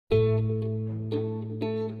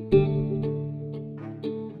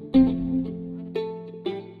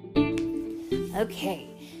Okay,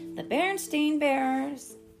 the Berenstain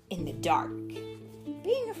Bears in the dark.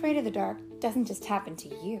 Being afraid of the dark doesn't just happen to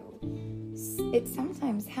you. It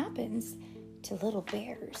sometimes happens to little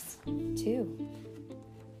bears, too.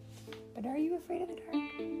 But are you afraid of the dark?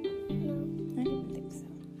 No. I didn't think so.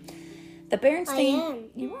 The Berenstain... I am.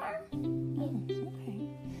 You are? Oh, okay.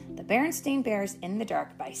 The Berenstain Bears in the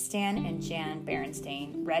Dark by Stan and Jan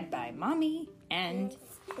Berenstain, read by Mommy and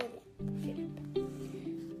Philip.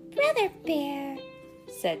 Brother Bear,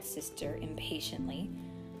 said Sister impatiently,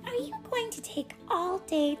 are you going to take all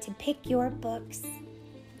day to pick your books?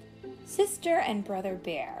 Sister and Brother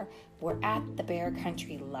Bear were at the Bear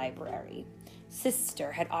Country Library.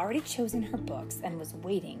 Sister had already chosen her books and was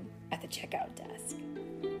waiting at the checkout desk.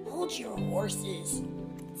 Hold your horses,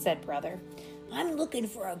 said Brother. I'm looking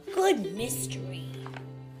for a good mystery.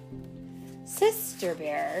 Sister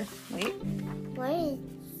Bear, wait. What is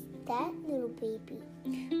that little baby?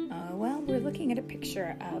 Well, we're looking at a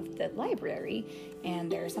picture of the library,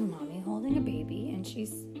 and there's a mommy holding a baby, and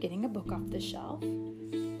she's getting a book off the shelf.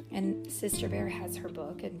 And Sister Bear has her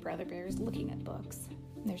book, and Brother Bear is looking at books.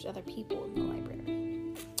 And there's other people in the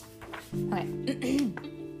library. Okay.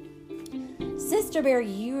 Sister Bear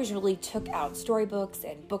usually took out storybooks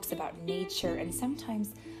and books about nature, and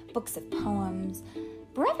sometimes books of poems.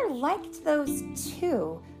 Brother liked those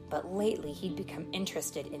too, but lately he'd become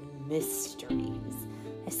interested in mysteries,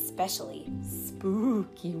 especially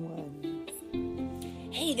spooky ones.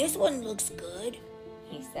 Hey, this one looks good,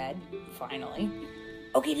 he said, finally.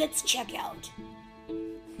 Okay, let's check out.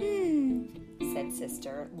 Said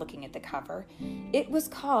Sister, looking at the cover. It was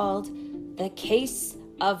called The Case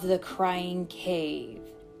of the Crying Cave.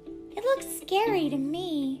 It looks scary to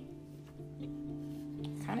me.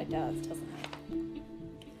 It kind of does, doesn't it?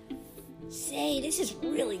 Say, this is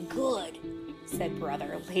really good, said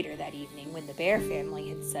Brother later that evening when the Bear family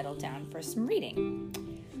had settled down for some reading.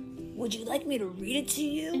 Would you like me to read it to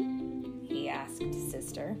you? He asked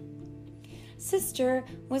Sister. Sister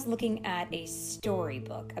was looking at a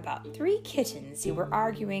storybook about 3 kittens who were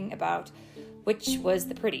arguing about which was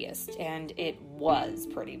the prettiest, and it was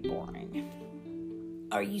pretty boring.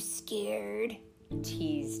 Are you scared?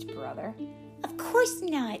 Teased Brother. Of course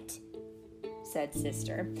not, said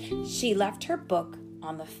Sister. She left her book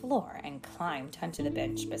on the floor and climbed onto the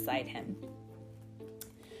bench beside him.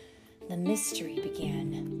 The mystery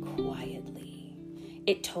began quietly.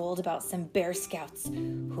 It told about some Bear Scouts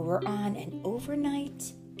who were on an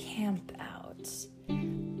overnight camp out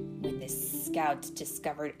when the Scouts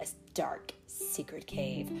discovered a dark, secret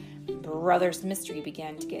cave. Brother's mystery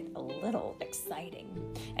began to get a little exciting.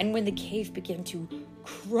 And when the cave began to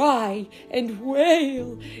cry and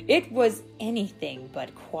wail, it was anything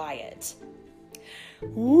but quiet.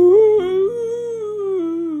 "Woo!"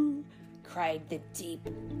 cried the deep,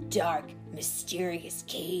 dark, mysterious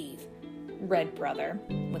cave, read Brother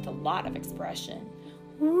with a lot of expression.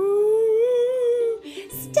 "Woo!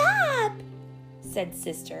 Stop!" said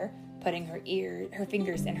Sister, putting her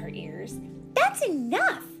fingers in her ears. "That's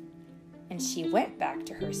enough!" And she went back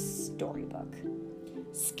to her storybook.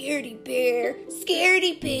 Scaredy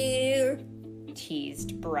bear,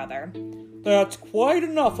 teased Brother. "That's quite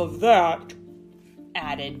enough of that,"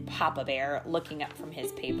 added Papa Bear, looking up from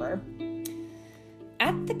his paper.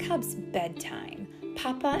 At the cubs' bedtime,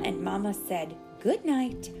 Papa and Mama said good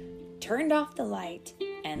night, turned off the light,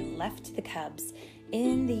 and left the cubs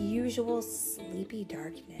in the usual sleepy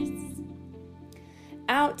darkness.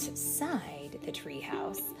 Outside the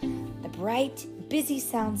treehouse, the bright, busy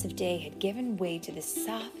sounds of day had given way to the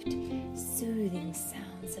soft, soothing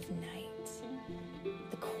sounds of night.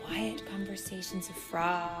 The quiet conversations of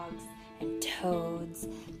frogs and toads,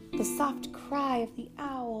 the soft cry of the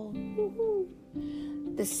owl,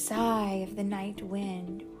 the sigh of the night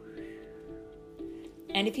wind.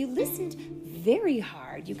 And if you listened very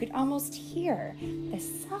hard, you could almost hear the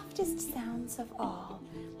softest sounds of all,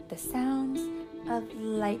 the sounds of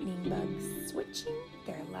lightning bugs switching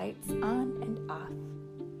their lights on and off,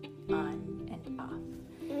 on and off.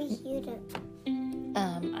 Let me hear that.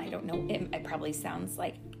 I don't know. It probably sounds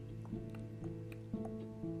like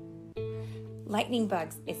lightning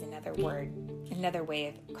bugs is another way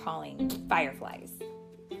of calling fireflies.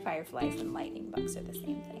 Fireflies and lightning bugs are the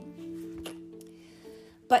same thing.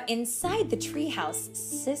 But inside the treehouse,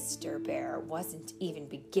 Sister Bear wasn't even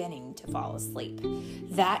beginning to fall asleep.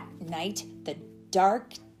 That night, the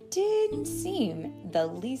dark didn't seem the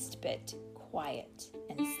least bit quiet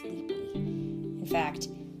and sleepy. In fact,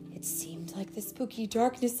 it seemed like the spooky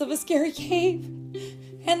darkness of a scary cave,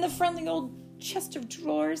 and the friendly old chest of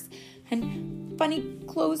drawers and funny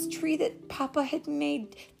clothes tree that Papa had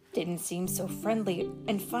made didn't seem so friendly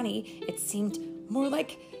and funny. It seemed more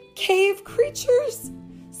like cave creatures.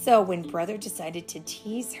 So when Brother decided to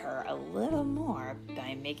tease her a little more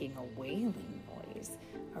by making a wailing noise,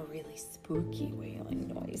 a really spooky wailing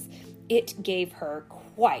noise, it gave her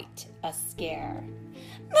quite a scare.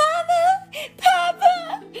 "Mama!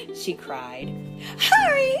 Papa!" she cried.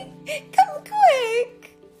 "Hurry! Come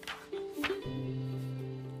quick!"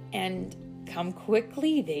 And come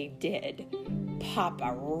quickly they did.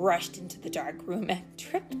 Papa rushed into the dark room and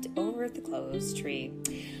tripped over the clothes tree.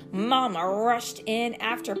 Mama rushed in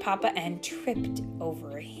after Papa and tripped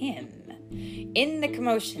over him. In the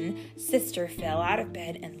commotion, Sister fell out of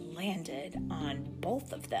bed and landed on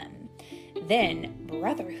both of them. Then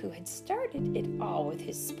Brother, who had started it all with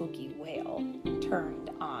his spooky wail, turned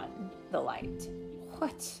on the light.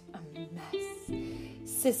 What a mess.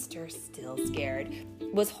 Sister, still scared,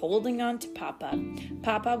 was holding on to Papa.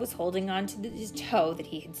 Papa was holding on to his toe that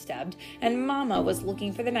he had stubbed, and Mama was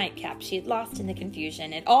looking for the nightcap she had lost in the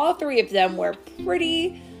confusion, and all three of them were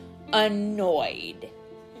pretty annoyed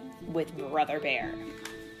with Brother Bear.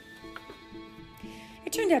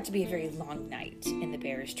 It turned out to be a very long night in the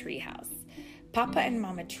bear's treehouse. Papa and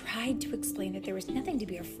Mama tried to explain that there was nothing to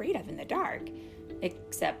be afraid of in the dark,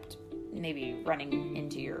 except maybe running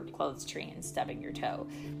into your clothes tree and stubbing your toe.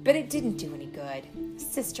 But it didn't do any good.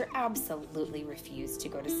 Sister absolutely refused to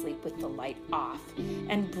go to sleep with the light off,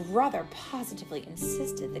 and Brother positively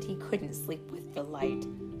insisted that he couldn't sleep with the light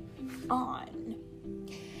on.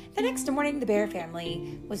 The next morning, the Bear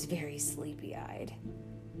family was very sleepy-eyed.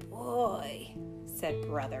 "Boy," said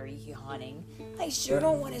Brother, yawning, "I sure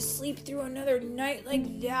don't want to sleep through another night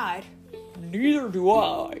like that." Neither do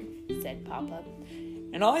I, said Papa.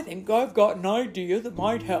 and I think I've got an idea that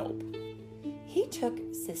might help. He took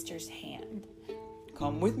Sister's hand.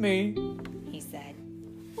 Come with me, He said.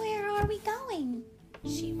 Where are we going?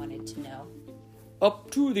 She wanted to know.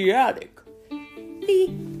 Up to the attic.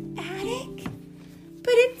 The attic?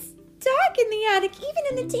 But it's dark in the attic, even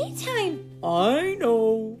in the daytime, I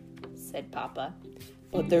know, said Papa.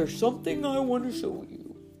 but there's something I want to show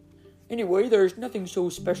you. Anyway, there's nothing so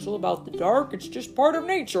special about the dark. It's just part of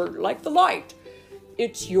nature, like the light.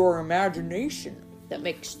 It's your imagination that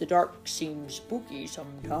makes the dark seem spooky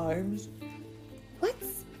sometimes.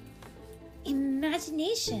 What's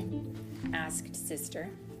imagination? Asked Sister.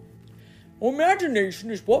 Imagination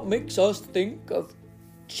is what makes us think of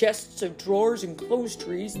chests of drawers and clothes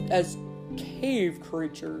trees as cave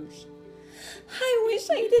creatures. I wish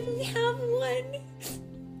I didn't have one,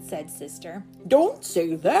 said Sister. Don't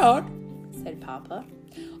say that. Said Papa.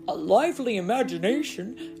 A lively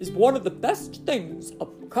imagination is one of the best things a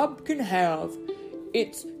cub can have.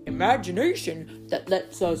 It's imagination that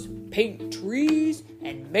lets us paint trees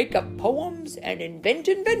and make up poems and invent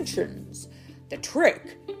inventions. The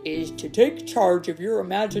trick is to take charge of your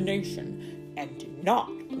imagination and to not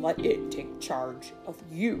let it take charge of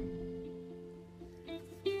you.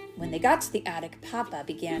 When they got to the attic, Papa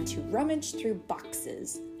began to rummage through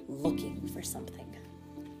boxes, looking for something.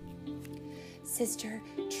 Sister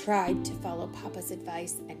tried to follow Papa's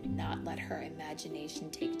advice and not let her imagination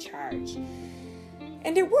take charge.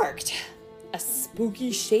 And it worked. A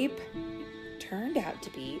spooky shape turned out to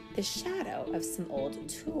be the shadow of some old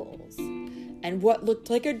tools. And what looked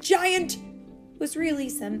like a giant was really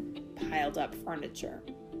some piled up furniture.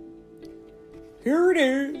 Here it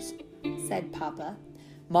is, Said Papa.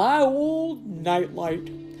 my old nightlight,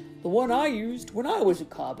 the one I used when I was a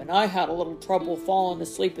cub and I had a little trouble falling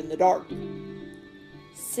asleep in the dark.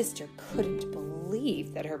 Sister couldn't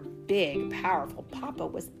believe that her big, powerful Papa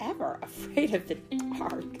was ever afraid of the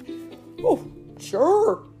dark. Oh,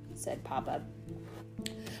 sure, Said Papa.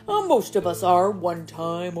 Most of us are one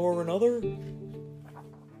time or another.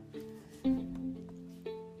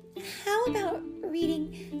 How about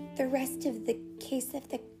reading the rest of the Case of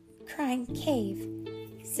the Crying Cave?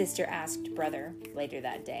 Sister asked Brother later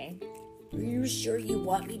that day. Are you sure you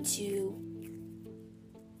want me to?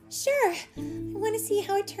 Sure, I want to see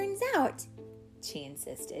how it turns out. She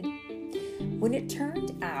insisted. When it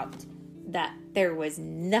turned out that there was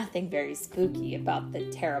nothing very spooky about the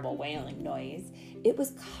terrible wailing noise, it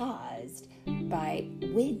was caused by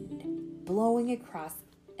wind blowing across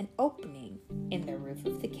an opening in the roof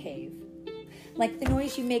of the cave, like the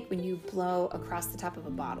noise you make when you blow across the top of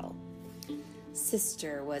a bottle.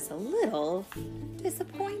 Sister was a little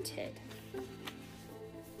disappointed.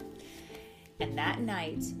 And that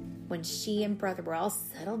night, when she and Brother were all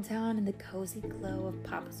settled down in the cozy glow of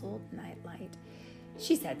Papa's old nightlight,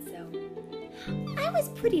 she said so. I was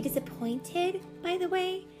pretty disappointed, by the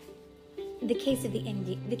way. The case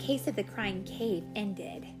of the Crying Cave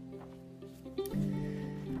ended.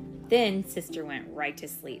 Then Sister went right to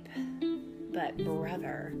sleep. But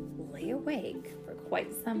Brother lay awake for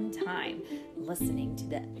quite some time, listening to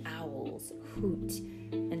the owls hoot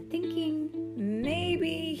and thinking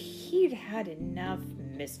maybe he'd had enough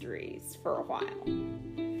mysteries for a while.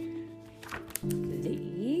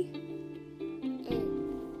 The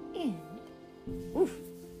end. Oof.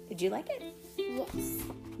 Did you like it? Yes.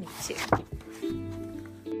 Me too.